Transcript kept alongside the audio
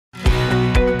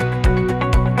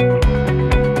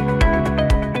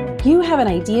have an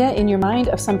idea in your mind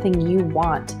of something you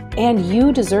want, and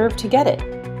you deserve to get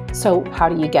it. So how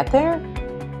do you get there?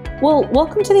 Well,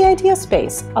 welcome to the Idea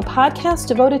Space, a podcast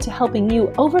devoted to helping you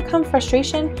overcome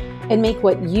frustration and make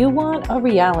what you want a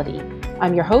reality.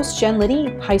 I'm your host, Jen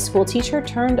Liddy, high school teacher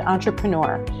turned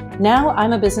entrepreneur. Now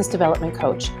I'm a business development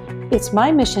coach. It's my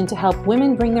mission to help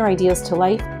women bring their ideas to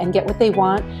life and get what they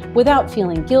want without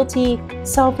feeling guilty,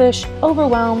 selfish,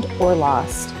 overwhelmed, or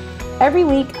lost. Every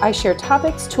week, I share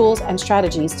topics, tools, and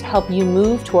strategies to help you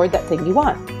move toward that thing you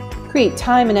want. Create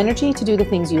time and energy to do the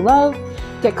things you love,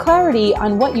 get clarity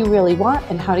on what you really want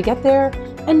and how to get there,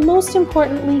 and most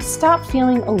importantly, stop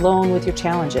feeling alone with your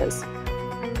challenges.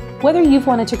 Whether you've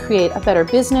wanted to create a better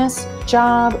business,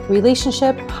 job,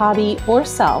 relationship, hobby, or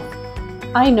self,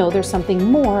 I know there's something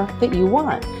more that you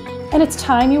want, and it's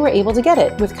time you were able to get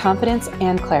it with confidence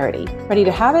and clarity. Ready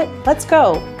to have it? Let's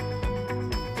go.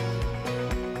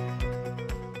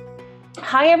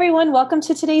 Hi, everyone. Welcome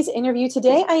to today's interview.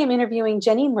 Today, I am interviewing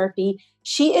Jenny Murphy.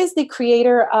 She is the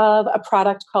creator of a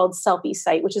product called Selfie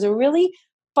Site, which is a really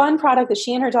fun product that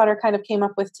she and her daughter kind of came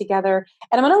up with together.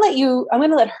 And I'm going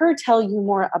to let her tell you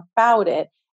more about it.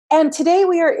 And today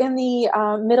we are in the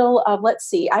middle of,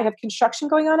 I have construction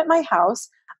going on at my house.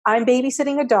 I'm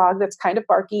babysitting a dog that's kind of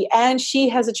barky, and she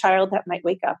has a child that might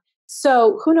wake up.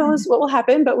 So who knows what will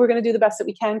happen, but we're going to do the best that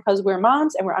we can because we're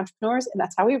moms and we're entrepreneurs, and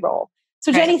that's how we roll.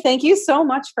 So Jenny, thank you so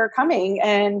much for coming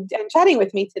and chatting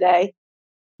with me today.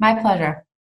 My pleasure.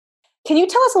 Can you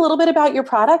tell us a little bit about your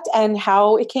product and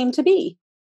how it came to be?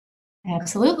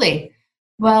 Absolutely.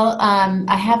 Well,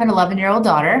 I have an 11-year-old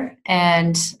daughter,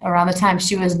 and around the time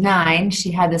she was 9, she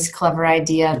had this clever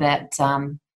idea that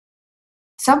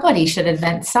somebody should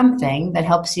invent something that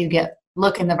helps you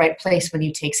look in the right place when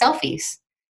you take selfies.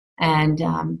 And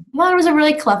well, it was a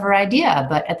really clever idea,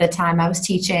 but at the time I was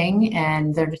teaching,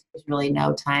 and there just was really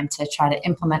no time to try to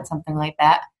implement something like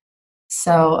that.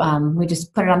 So we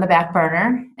just put it on the back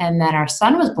burner, and then our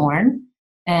son was born.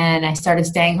 And I started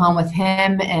staying home with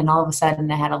him, and all of a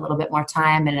sudden I had a little bit more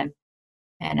time, and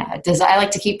I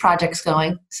like to keep projects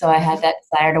going. So I had that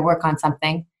desire to work on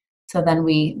something. So then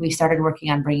we started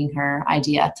working on bringing her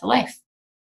idea to life.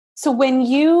 So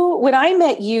when I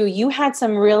met you, you had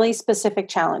some really specific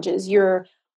challenges. Your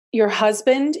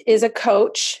husband is a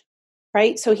coach,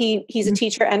 right? So he's a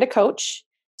teacher and a coach.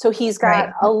 So he's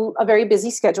got a very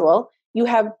busy schedule. You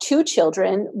have 2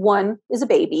 children. One is a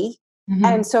baby. Mm-hmm.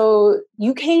 And so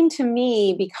you came to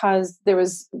me because there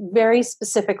was very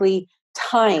specifically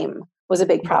time was a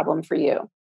big problem for you.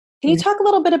 Can you talk a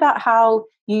little bit about how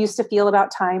you used to feel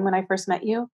about time when I first met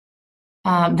you?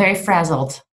 Very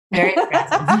frazzled. Very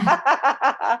frazzled.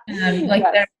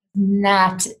 There's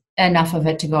not enough of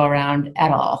it to go around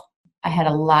at all. I had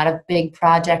a lot of big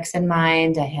projects in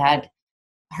mind. I had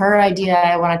her idea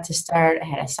I wanted to start. I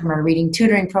had a summer reading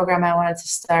tutoring program I wanted to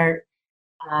start.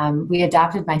 We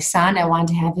adopted my son. I wanted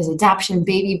to have his adoption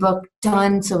baby book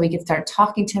done so we could start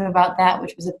talking to him about that,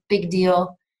 which was a big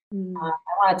deal. I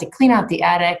wanted to clean out the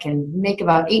attic and make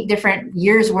about 8 different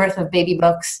years worth of baby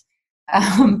books.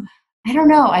 I don't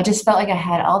know. I just felt like I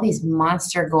had all these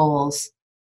monster goals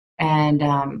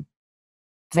and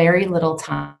very little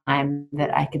time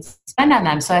that I could spend on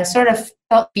them. So I sort of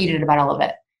felt defeated about all of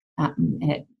it. And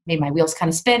it made my wheels kind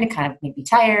of spin. It kind of made me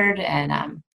tired. And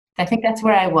I think that's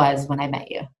where I was when I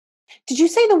met you. Did you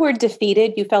say the word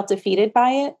defeated? You felt defeated by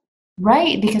it?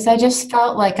 Right, because I just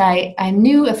felt like I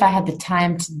knew if I had the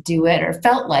time to do it, or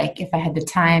felt like if I had the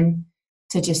time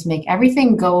to just make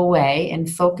everything go away and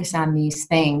focus on these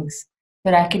things,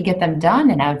 that I could get them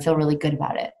done and I would feel really good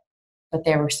about it. But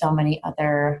there were so many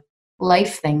other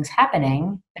life things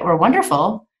happening that were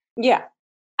wonderful. Yeah.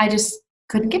 I just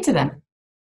couldn't get to them.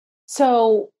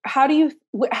 So how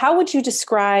would you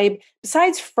describe,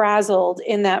 besides frazzled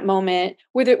in that moment,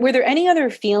 were there any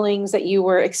other feelings that you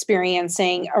were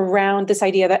experiencing around this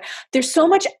idea that there's so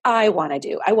much I want to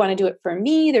do? I want to do it for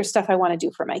me. There's stuff I want to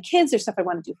do for my kids. There's stuff I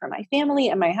want to do for my family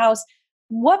and my house.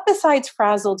 What besides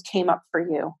frazzled came up for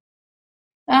you?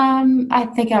 I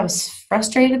think I was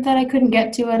frustrated that I couldn't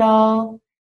get to it all.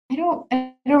 I don't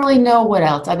really know what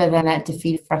else other than that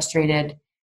defeated, frustrated,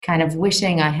 kind of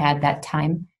wishing I had that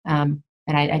time. And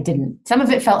I didn't. Some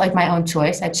of it felt like my own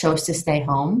choice. I chose to stay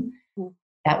home.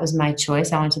 That was my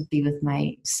choice. I wanted to be with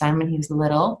my son when he was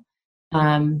little. So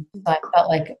I felt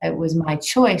like it was my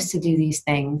choice to do these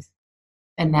things.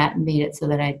 And that made it so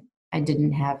that I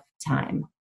didn't have time.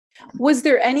 Was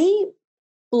there any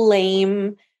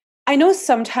blame? I know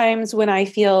sometimes when I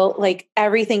feel like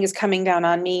everything is coming down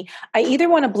on me, I either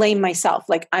want to blame myself,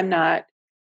 like I'm not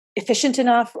efficient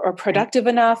enough or productive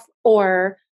enough,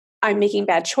 or I'm making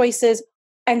bad choices.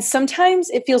 And sometimes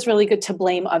it feels really good to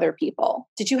blame other people.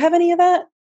 Did you have any of that?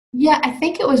 Yeah, I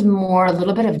think it was more a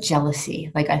little bit of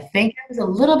jealousy. Like, I think I was a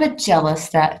little bit jealous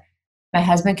that my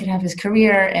husband could have his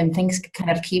career and things could kind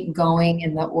of keep going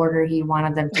in the order he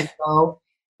wanted them to go.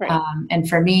 Right. And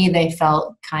for me, they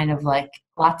felt kind of like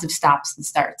lots of stops and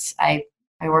starts. I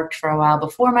worked for a while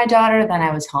before my daughter, then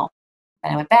I was home.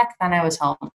 Then I went back, then I was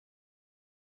home. I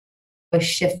was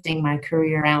shifting my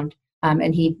career around.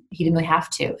 And he didn't really have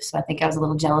to. So I think I was a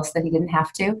little jealous that he didn't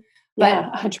have to. But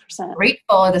Yeah, 100%.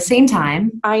 grateful at the same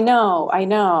time. I know.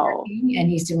 And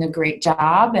he's doing a great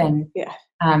job. And Yeah.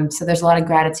 so there's a lot of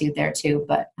gratitude there too.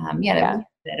 But yeah, there Yeah. was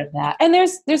a bit of that. And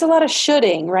there's a lot of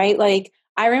shoulding, right? Like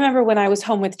I remember when I was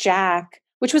home with Jack,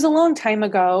 which was a long time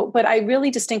ago, but I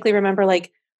really distinctly remember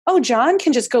like, oh, John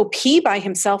can just go pee by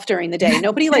himself during the day.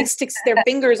 Nobody like sticks their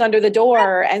fingers under the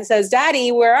door and says,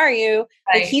 Daddy, where are you?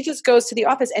 Right. Like he just goes to the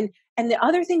office. And the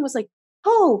other thing was like,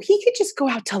 oh, he could just go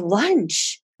out to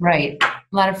lunch. Right. A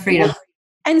lot of freedom. Yeah.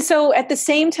 And so at the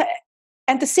same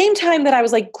time that I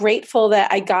was like grateful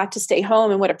that I got to stay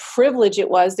home and what a privilege it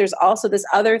was, there's also this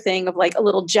other thing of like a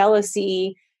little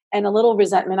jealousy and a little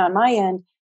resentment on my end.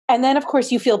 And then of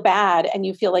course you feel bad and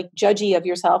you feel like judgy of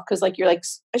yourself because like you're like,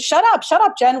 shut up,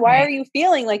 Jen. Why Right. are you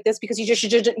feeling like this? Because you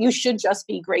should just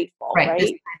be grateful, right?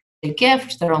 This is a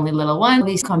gift. They're only little ones.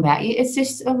 These come back. It's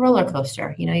just a roller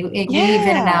coaster. You weave in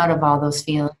and out of all those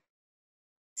feelings.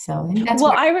 So and that's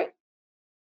well,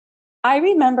 I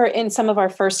remember in some of our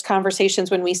first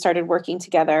conversations when we started working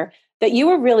together that you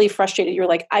were really frustrated. You were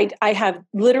like, I have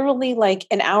literally like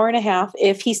an hour and a half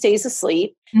if he stays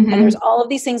asleep. Mm-hmm. And there's all of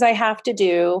these things I have to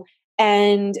do.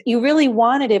 And you really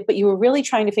wanted it, but you were really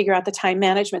trying to figure out the time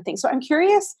management thing. So I'm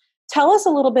curious, tell us a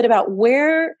little bit about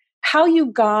how you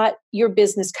got your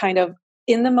business kind of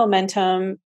in the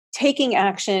momentum, taking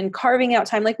action, carving out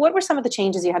time. Like what were some of the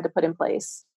changes you had to put in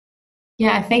place?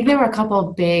 Yeah, I think there were a couple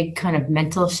of big kind of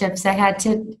mental shifts I had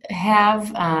to have.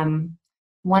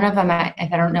 One of them, I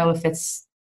don't know if it's,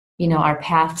 our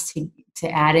paths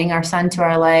to adding our son to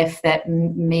our life that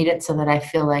made it so that I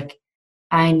feel like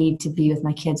I need to be with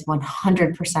my kids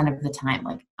 100% of the time.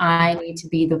 Like I need to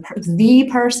be the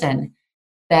person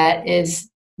that is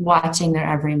watching their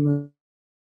every move,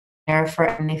 there for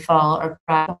when they fall or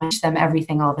cry, watch them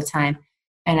everything all the time.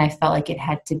 And I felt like it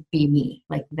had to be me,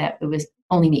 like that it was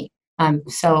only me.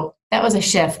 So that was a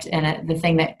shift. And the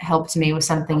thing that helped me was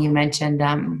something you mentioned,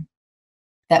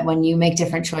 that when you make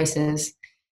different choices,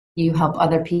 you help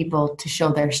other people to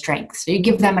show their strengths. So you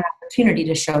give them an opportunity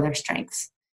to show their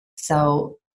strengths.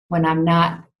 So when I'm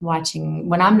not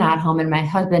home and my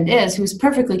husband is, who's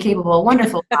perfectly capable,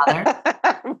 wonderful father,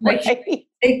 right. like,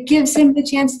 it gives him the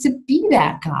chance to be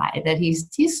that guy, that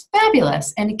he's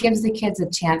fabulous. And it gives the kids a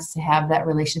chance to have that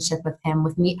relationship with him,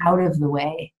 with me out of the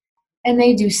way. And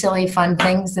they do silly, fun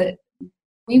things that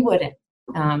we wouldn't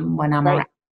when I'm around.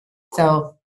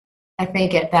 So I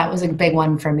think that was a big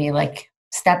one for me, like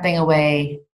stepping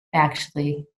away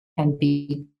actually can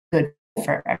be good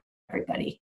for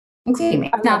everybody, including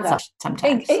me. Not so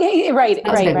sometimes.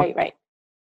 Right.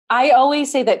 I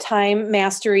always say that time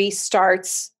mastery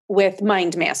starts with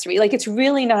mind mastery. Like it's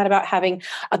really not about having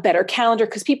a better calendar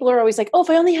because people are always like, oh, if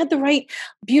I only had the right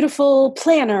beautiful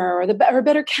planner or a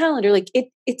better calendar, like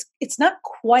it's not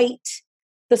quite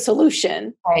the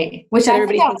solution. Right. Which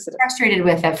everybody thinks was frustrated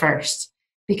with at first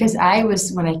because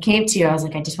when I came to you, I was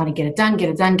like, I just want to get it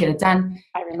done.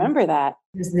 I remember that.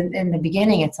 Because in the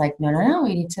beginning, it's like, no,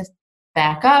 we need to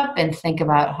back up and think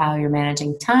about how you're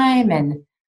managing time. And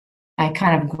I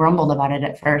kind of grumbled about it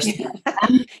at first.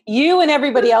 You and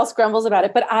everybody else grumbles about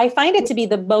it, but I find it to be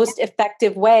the most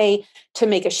effective way to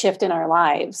make a shift in our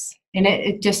lives. And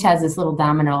it just has this little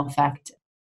domino effect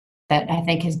that I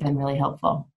think has been really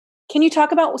helpful. Can you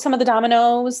talk about some of the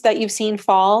dominoes that you've seen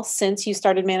fall since you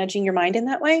started managing your mind in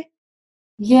that way?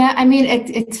 Yeah, I mean,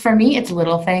 it's for me, it's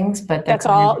little things, but that's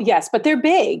all. Yes, but they're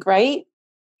big, right?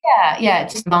 Yeah,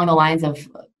 just along the lines of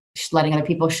letting other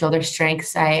people show their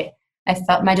strengths. I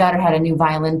felt my daughter had a new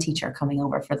violin teacher coming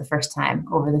over for the first time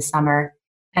over the summer.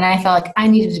 And I felt like I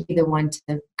needed to be the one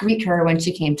to greet her when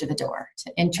she came to the door,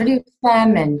 to introduce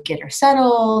them and get her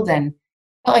settled. And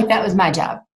I felt like that was my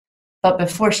job. But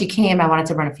before she came, I wanted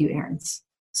to run a few errands.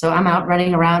 So I'm out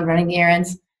running around, running the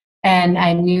errands. And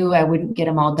I knew I wouldn't get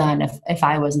them all done if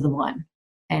I was the one.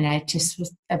 And I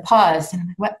paused and I'm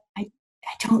like, what? I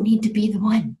don't need to be the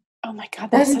one. Oh my God,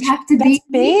 that's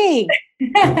big.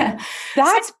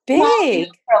 That's big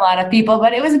for a lot of people,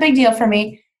 but it was a big deal for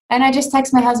me. And I just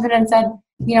texted my husband and said,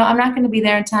 I'm not going to be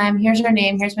there in time. Here's her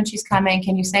name. Here's when she's coming.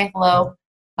 Can you say hello?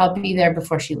 I'll be there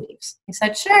before she leaves. He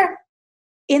said, sure.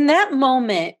 In that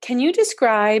moment, can you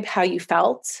describe how you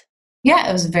felt? Yeah,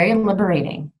 it was very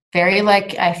liberating. Very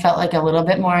like I felt like a little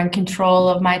bit more in control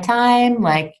of my time.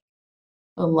 Like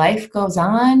life goes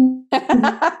on.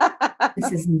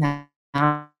 This is not.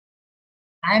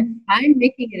 I'm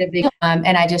making it a big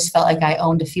and I just felt like I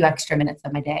owned a few extra minutes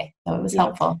of my day, so it was Yeah.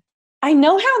 helpful. I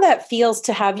know how that feels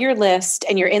to have your list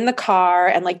and you're in the car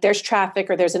and like there's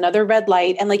traffic or there's another red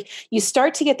light and like you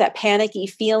start to get that panicky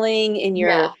feeling in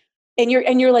Yeah. your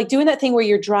and you're like doing that thing where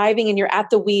you're driving and you're at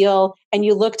the wheel and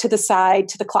you look to the side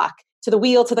to the clock, to the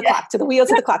wheel, to the Yeah. clock, to the wheel,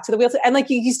 to the clock, to the wheel, and like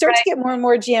you start to get more and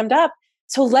more jammed up.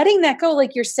 So letting that go,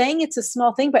 like you're saying it's a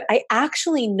small thing, but I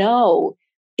actually know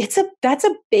that's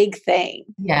a big thing.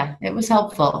 Yeah, it was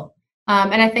helpful.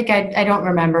 And I think I don't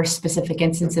remember specific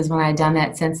instances when I'd done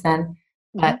that since then,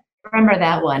 but I remember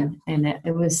that one, and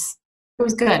it was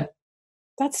good.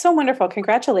 That's so wonderful.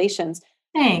 Congratulations.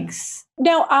 Thanks.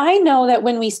 Now, I know that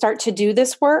when we start to do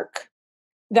this work,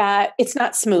 that it's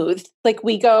not smooth. Like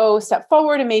we go step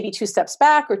forward and maybe two steps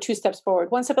back or two steps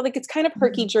forward, one step, but like it's kind of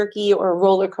herky jerky or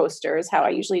roller coaster is how I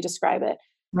usually describe it.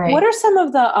 What Right. are some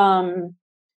of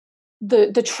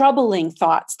the troubling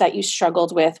thoughts that you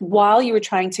struggled with while you were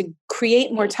trying to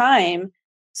create more time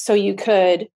so you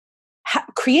could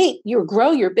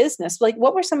grow your business? Like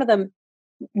what were some of the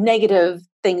negative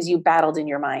things you battled in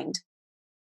your mind?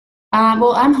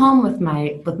 Well, I'm home with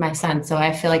my son, so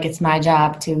I feel like it's my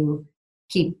job to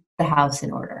keep the house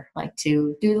in order, like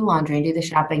to do the laundry and do the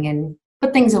shopping and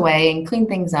put things away and clean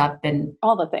things up and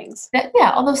All the things.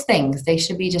 yeah, all those things they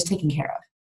should be just taken care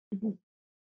of. Mhm.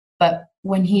 But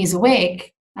when he's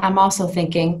awake, I'm also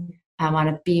thinking I want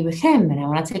to be with him and I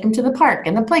want to take him to the park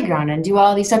and the playground and do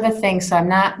all these other things. So I'm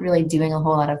not really doing a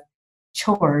whole lot of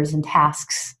chores and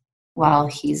tasks while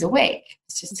he's awake.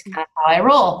 It's just kind of how I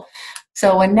roll.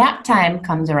 So when nap time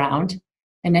comes around,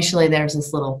 initially there's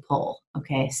this little pull.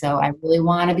 Okay, so I really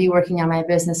want to be working on my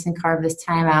business and carve this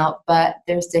time out, but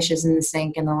there's dishes in the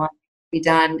sink and the laundry to be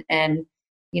done, and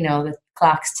the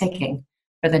clock's ticking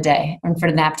for the day and for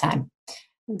the nap time.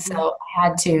 So Mhm. I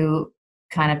had to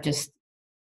kind of just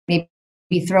maybe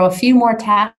throw a few more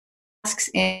tasks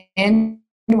in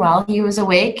while he was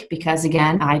awake, because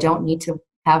again, I don't need to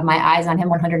have my eyes on him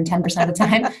 110% of the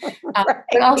time.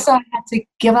 But also I had to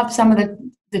give up some of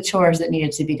the chores that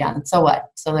needed to be done. So what?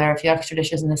 So there are a few extra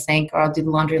dishes in the sink, or I'll do the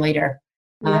laundry later.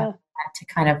 I Yeah. had to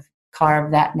kind of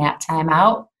carve that nap time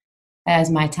out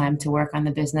as my time to work on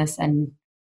the business and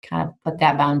kind of put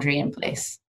that boundary in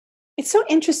place. It's so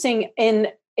interesting in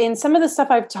some of the stuff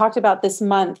I've talked about this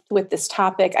month with this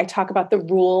topic. I talk about the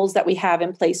rules that we have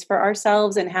in place for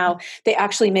ourselves and how they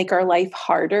actually make our life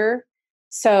harder.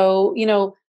 So,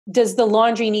 does the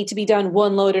laundry need to be done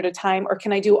one load at a time, or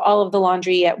can I do all of the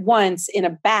laundry at once in a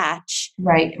batch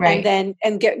Right, and right. then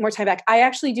get more time back? I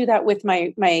actually do that with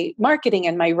my marketing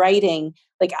and my writing.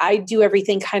 Like I do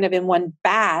everything kind of in one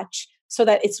batch so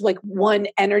that it's like one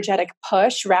energetic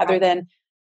push rather than,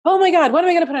 oh my God, what am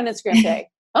I going to put on Instagram today?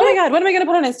 Oh my God, what am I going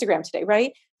to put on Instagram today?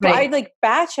 Right. So I Right. like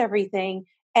batch everything.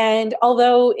 And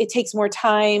although it takes more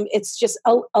time, it's just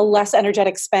a less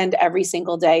energetic spend every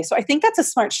single day. So I think that's a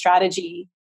smart strategy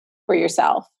for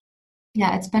yourself.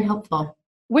 Yeah, it's been helpful.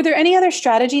 Were there any other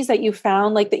strategies that you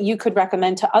found like that you could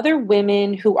recommend to other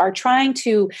women who are trying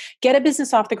to get a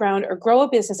business off the ground or grow a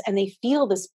business and they feel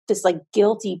this like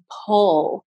guilty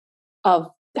pull of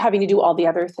having to do all the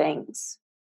other things?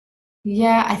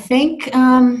 Yeah, I think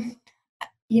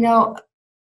you know,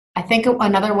 I think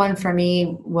another one for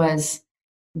me was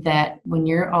that when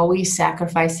you're always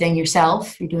sacrificing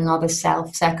yourself, you're doing all this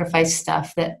self-sacrifice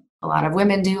stuff that a lot of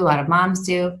women do, a lot of moms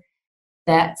do,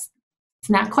 that's it's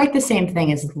not quite the same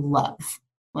thing as love.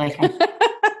 Like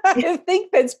I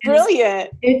think that's it's,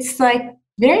 brilliant. it's like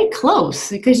very close,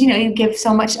 because you give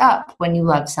so much up when you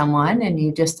love someone and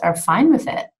you just are fine with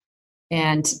it.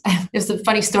 And it's a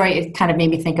funny story. It kind of made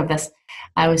me think of this.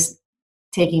 I was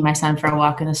taking my son for a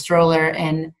walk in a stroller,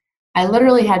 and I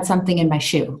literally had something in my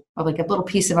shoe, or like a little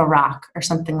piece of a rock or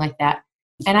something like that.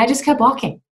 And I just kept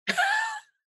walking.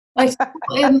 Like,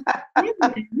 and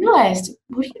I realized,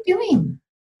 what are you doing?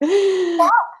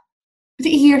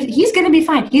 He's going to be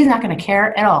fine. He's not going to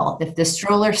care at all if the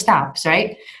stroller stops,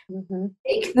 right? Mhm.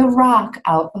 Take the rock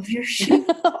out of your shoe.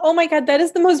 Oh my God, that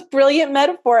is the most brilliant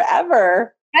metaphor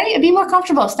ever. Right? Be more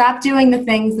comfortable. Stop doing the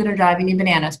things that are driving you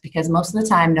bananas, because most of the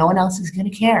time, no one else is going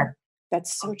to care.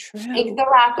 That's so Take true. the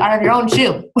rock out of your own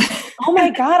shoe. Oh my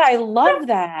God, I love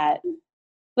that.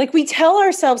 Like we tell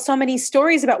ourselves so many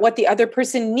stories about what the other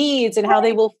person needs and how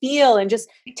they will feel, and just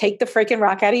take the freaking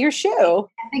rock out of your shoe.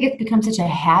 I think it's become such a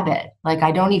habit. Like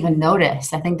I don't even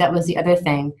notice. I think that was the other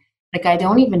thing. Like I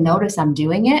don't even notice I'm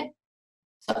doing it.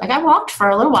 So like I walked for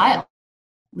a little while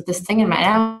with this thing in my, and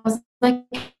I was like,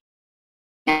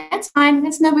 fine.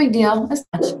 It's no big deal. It's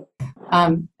much.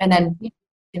 And then you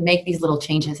can make these little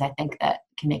changes, I think, that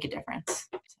can make a difference.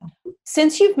 So.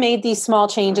 Since you've made these small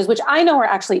changes, which I know are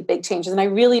actually big changes, and I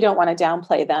really don't want to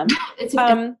downplay them,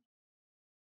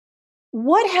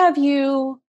 what have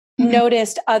you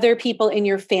noticed other people in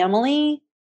your family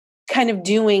kind of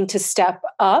doing to step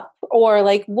up, or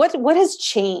like what has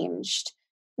changed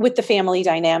with the family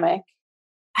dynamic?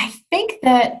 I think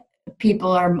that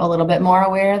people are a little bit more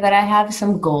aware that I have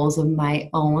some goals of my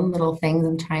own, little things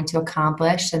I'm trying to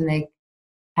accomplish, and they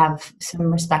have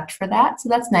some respect for that. So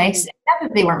that's nice. Not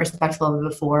that they weren't respectful of it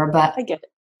before, but I get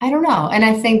it. I don't know. And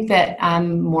I think that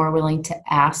I'm more willing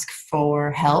to ask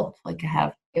for help. Like I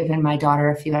have given my daughter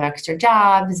a few extra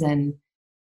jobs, and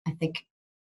I think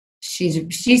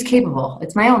she's capable.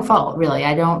 It's my own fault, really.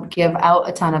 I don't give out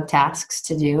a ton of tasks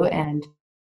to do, and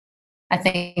I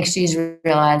think she's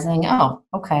realizing, oh,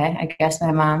 okay, I guess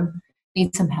my mom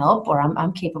needs some help, or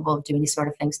I'm capable of doing these sort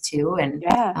of things too. And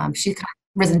she's kind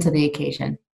of risen to the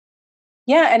occasion.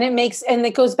 Yeah, and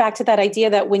it goes back to that idea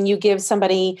that when you give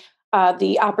somebody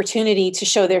the opportunity to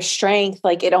show their strength,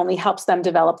 like it only helps them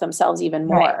develop themselves even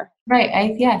more. Right.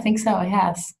 I think so. It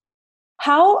has.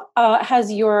 How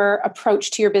has your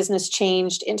approach to your business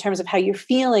changed in terms of how you're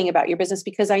feeling about your business?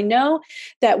 Because I know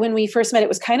that when we first met, it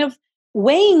was kind of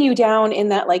weighing you down in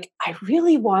that, like, I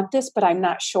really want this, but I'm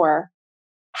not sure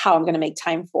how I'm going to make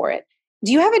time for it.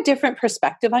 Do you have a different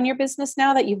perspective on your business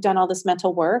now that you've done all this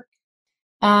mental work?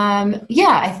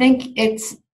 Yeah, I think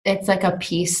it's like a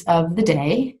piece of the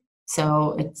day.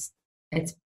 So it's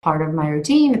part of my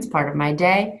routine. It's part of my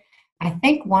day. I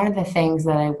think one of the things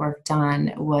that I worked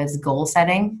on was goal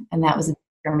setting. And that was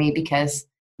for me because,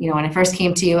 when I first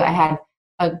came to you, I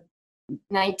had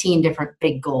 19 different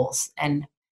big goals. And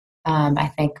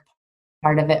I think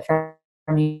part of it for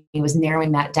me was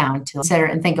narrowing that down to consider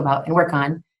and think about and work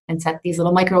on and set these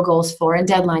little micro goals for and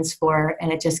deadlines for.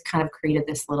 And it just kind of created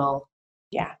this little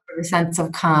sense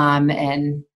of calm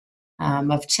and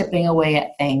of chipping away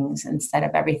at things instead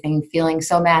of everything feeling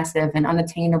so massive and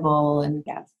unattainable. And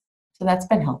so that's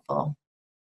been helpful.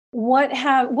 What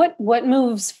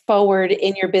moves forward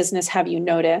in your business have you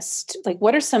noticed? Like,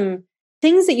 what are some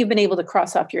things that you've been able to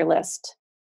cross off your list?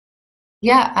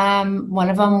 Yeah, one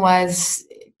of them was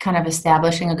kind of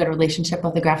establishing a good relationship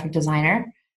with a graphic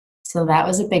designer. So that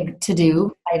was a big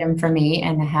to-do item for me,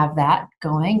 and to have that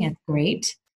going, it's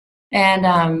great. And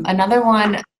another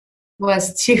one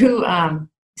was to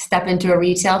step into a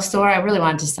retail store. I really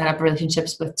wanted to set up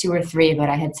relationships with 2 or 3, but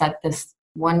I had set this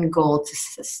one goal to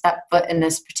step foot in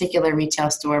this particular retail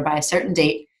store by a certain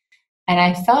date. And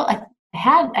I felt like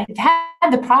I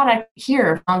had the product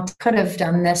here. I could have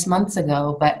done this months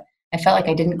ago, but I felt like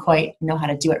I didn't quite know how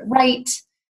to do it right,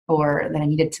 or that I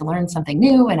needed to learn something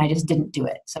new, and I just didn't do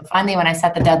it. So finally, when I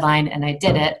set the deadline and I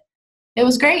did it, it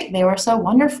was great. They were so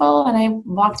wonderful, and I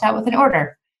walked out with an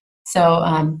order.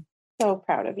 So, so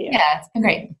proud of you. Yeah, it's been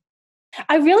great.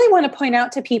 I really want to point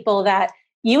out to people that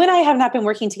you and I have not been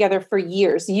working together for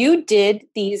years. You did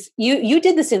you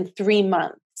did this in 3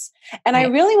 months. And I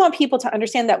really want people to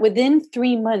understand that within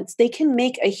 3 months, they can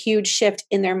make a huge shift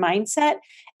in their mindset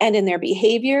and in their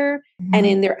behavior and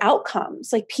in their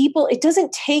outcomes. Like people, it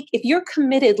doesn't take, if you're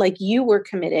committed, like you were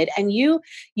committed, and you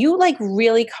like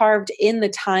really carved in the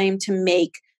time to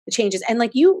make the changes. And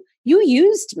like you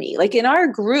used me. Like in our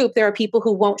group, there are people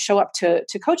who won't show up to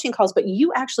coaching calls, but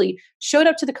you actually showed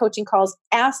up to the coaching calls,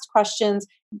 asked questions,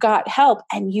 got help,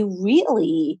 and you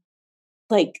really,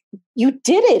 like, you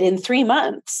did it in 3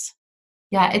 months.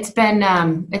 Yeah, it's been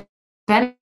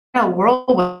a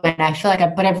whirlwind. I feel like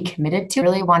I've committed to.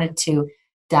 Really wanted to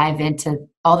dive into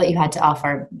all that you had to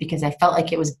offer because I felt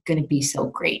like it was going to be so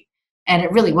great, and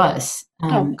it really was. Good.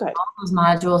 All those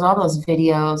modules, all those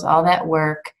videos, all that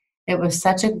work. It was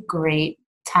such a great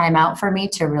time out for me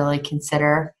to really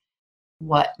consider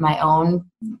what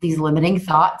these limiting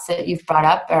thoughts that you've brought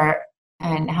up are,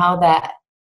 and how that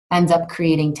ends up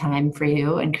creating time for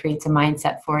you and creates a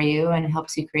mindset for you and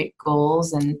helps you create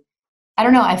goals. And I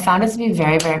don't know, I found it to be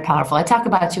very, very powerful. I talk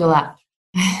about you a lot.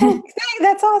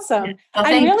 That's awesome.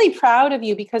 I'm really proud of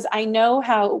you because I know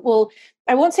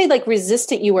I won't say like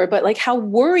resistant you were, but like how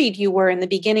worried you were in the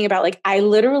beginning about like, I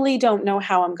literally don't know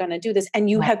how I'm going to do this. And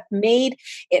you have made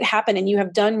it happen, and you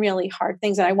have done really hard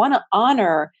things. And I want to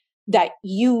honor that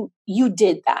you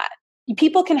did that.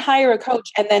 People can hire a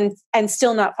coach and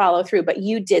still not follow through, but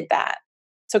you did that.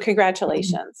 So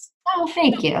congratulations. Oh,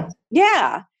 thank you.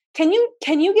 Yeah. Can you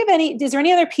give is there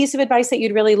any other piece of advice that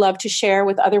you'd really love to share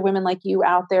with other women like you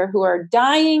out there who are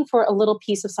dying for a little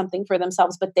piece of something for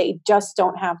themselves, but they just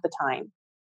don't have the time?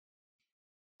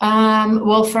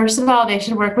 Well, first of all, they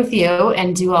should work with you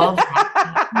and do all of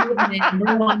that. the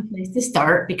number one place to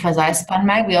start because I spun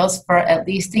my wheels for at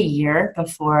least a year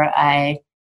before and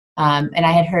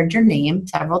I had heard your name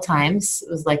several times.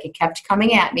 It was like it kept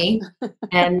coming at me,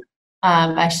 and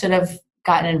I should have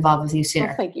gotten involved with you sooner.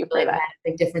 Well, thank you for that.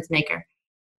 Big difference maker.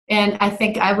 And I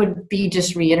think I would be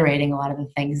just reiterating a lot of the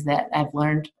things that I've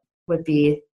learned would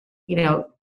be,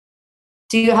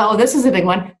 this is a big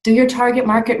one. Do your target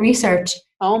market research.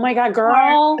 Oh my God,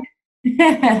 girl.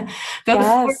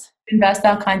 Yes. Invest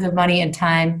all kinds of money and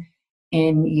time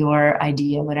in your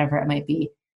idea, whatever it might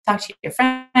be. Talk to your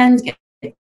friends, get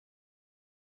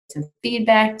some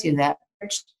feedback, do that,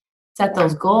 set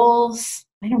those goals.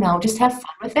 I don't know, just have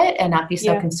fun with it and not be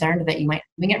so concerned that you might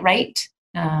be doing it right.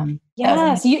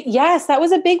 Yes, that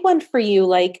was a big one for you.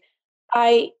 Like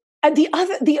the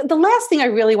last thing I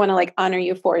really want to honor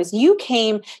you for is you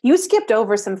skipped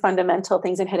over some fundamental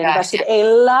things and had invested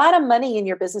a lot of money in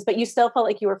your business, but you still felt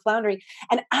like you were floundering.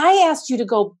 And I asked you to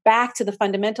go back to the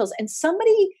fundamentals, and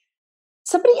somebody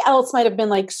else might have been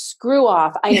like, screw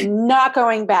off. I am not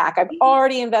going back. I've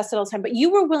already invested all the time, but you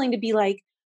were willing to be like,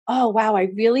 oh, wow, I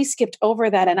really skipped over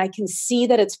that. And I can see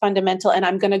that it's fundamental and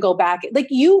I'm going to go back.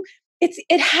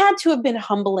 It had to have been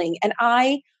humbling. And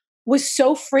I was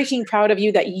so freaking proud of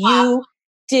you that you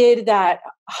did that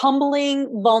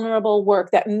humbling, vulnerable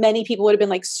work that many people would have been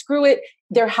like, screw it.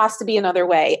 There has to be another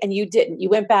way. And you didn't. You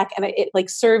went back and it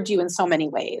served you in so many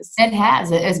ways. It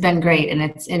has. It's been great. And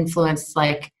it's influenced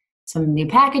some new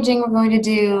packaging we're going to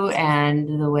do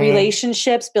and the way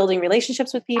building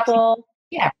relationships with people.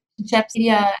 Yeah.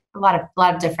 A lot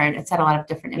of different, it's had a lot of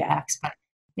different impacts, but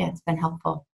it's been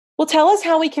helpful. Well, tell us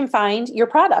how we can find your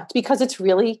product because it's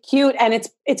really cute and it's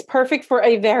perfect for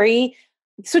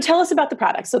so tell us about the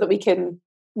product so that we can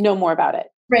know more about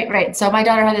it. Right. So my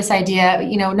daughter had this idea,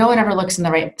 no one ever looks in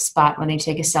the right spot when they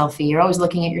take a selfie. You're always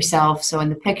looking at yourself. So in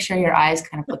the picture, your eyes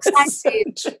kind of look sexy.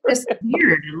 It's just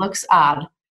weird. It looks odd.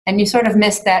 And you sort of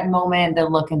miss that moment, the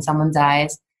look in someone's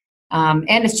eyes. And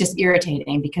it's just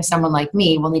irritating because someone like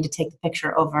me will need to take the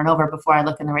picture over and over before I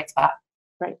look in the right spot.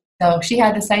 Right. So she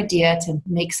had this idea to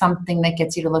make something that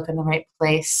gets you to look in the right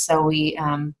place. So we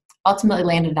ultimately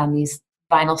landed on these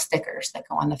vinyl stickers that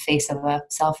go on the face of a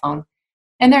cell phone.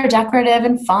 And they're decorative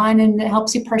and fun, and it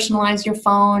helps you personalize your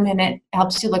phone, and it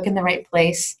helps you look in the right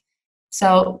place.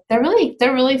 So they're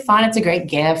really fun. It's a great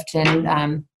gift.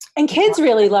 And kids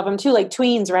really love them too, like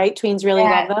tweens, right? Tweens really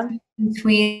love them.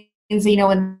 Tweens,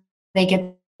 when they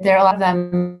get there, a lot of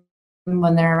them,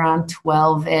 when they're around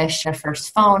 12-ish, their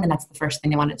first phone, and that's the first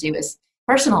thing they want to do is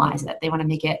personalize it. They want to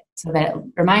make it so that it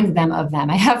reminds them of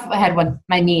them. I had one,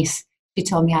 my niece, she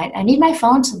told me, I need my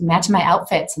phone to match my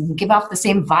outfits and give off the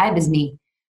same vibe as me.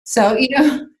 So,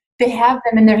 they have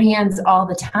them in their hands all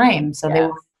the time. So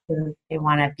they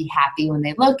want to be happy when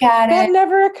they look at it. That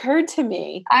never occurred to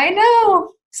me. I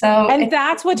know. So, and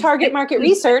that's what target market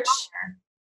research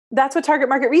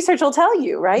will tell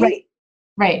you, right?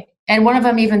 Right. And one of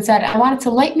them even said, I want it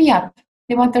to light me up.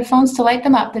 They want their phones to light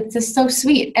them up. It's just so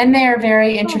sweet. And they're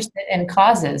very interested in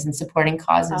causes and supporting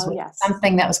causes, which is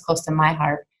something that was close to my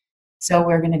heart. So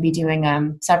we're going to be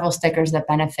doing several stickers that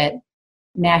benefit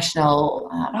national.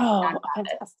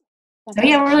 Fantastic. So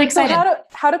we're really excited. So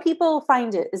how do people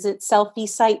find it? Is it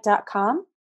selfiesite.com?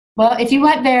 Well, if you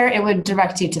went there, it would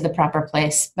direct you to the proper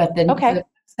place. But the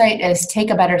website is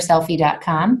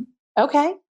takeabetterselfie.com.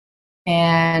 Okay.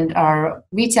 And our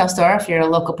retail store, if you're a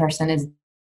local person, is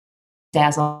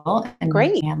Dazzle in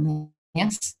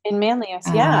Manlius. In Manlius,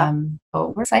 yeah.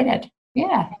 But we're excited.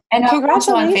 Yeah. And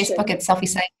also on Facebook at Selfie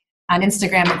Site, on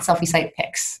Instagram at Selfie Site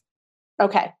Pics.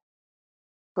 Okay.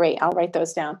 Great. I'll write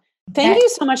those down. Thank you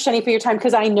so much, Jenny, for your time,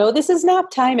 because I know this is nap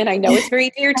time and I know it's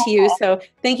very dear to you. So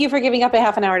thank you for giving up a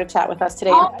half an hour to chat with us today.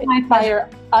 Oh, my pleasure.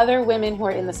 Other women who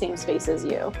are in the same space as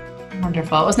you.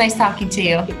 Wonderful. It was nice talking to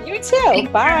you. You too.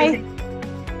 Bye.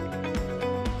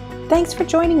 Thanks for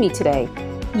joining me today.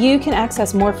 You can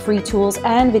access more free tools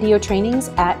and video trainings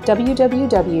at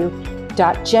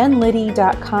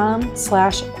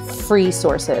www.jenliddy.com/free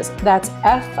sources. That's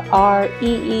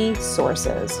FREE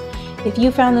sources. If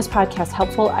you found this podcast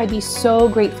helpful, I'd be so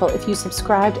grateful if you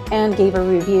subscribed and gave a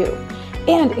review.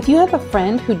 And if you have a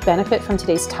friend who'd benefit from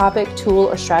today's topic, tool,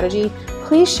 or strategy,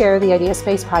 please share the Idea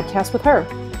Space podcast with her.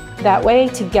 That way,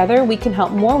 together, we can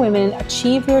help more women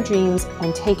achieve their dreams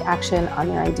and take action on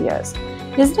their ideas.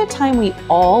 Isn't it time we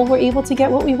all were able to get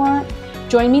what we want?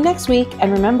 Join me next week,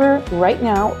 and remember, right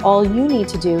now, all you need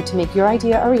to do to make your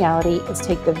idea a reality is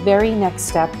take the very next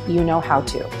step you know how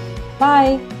to.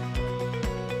 Bye!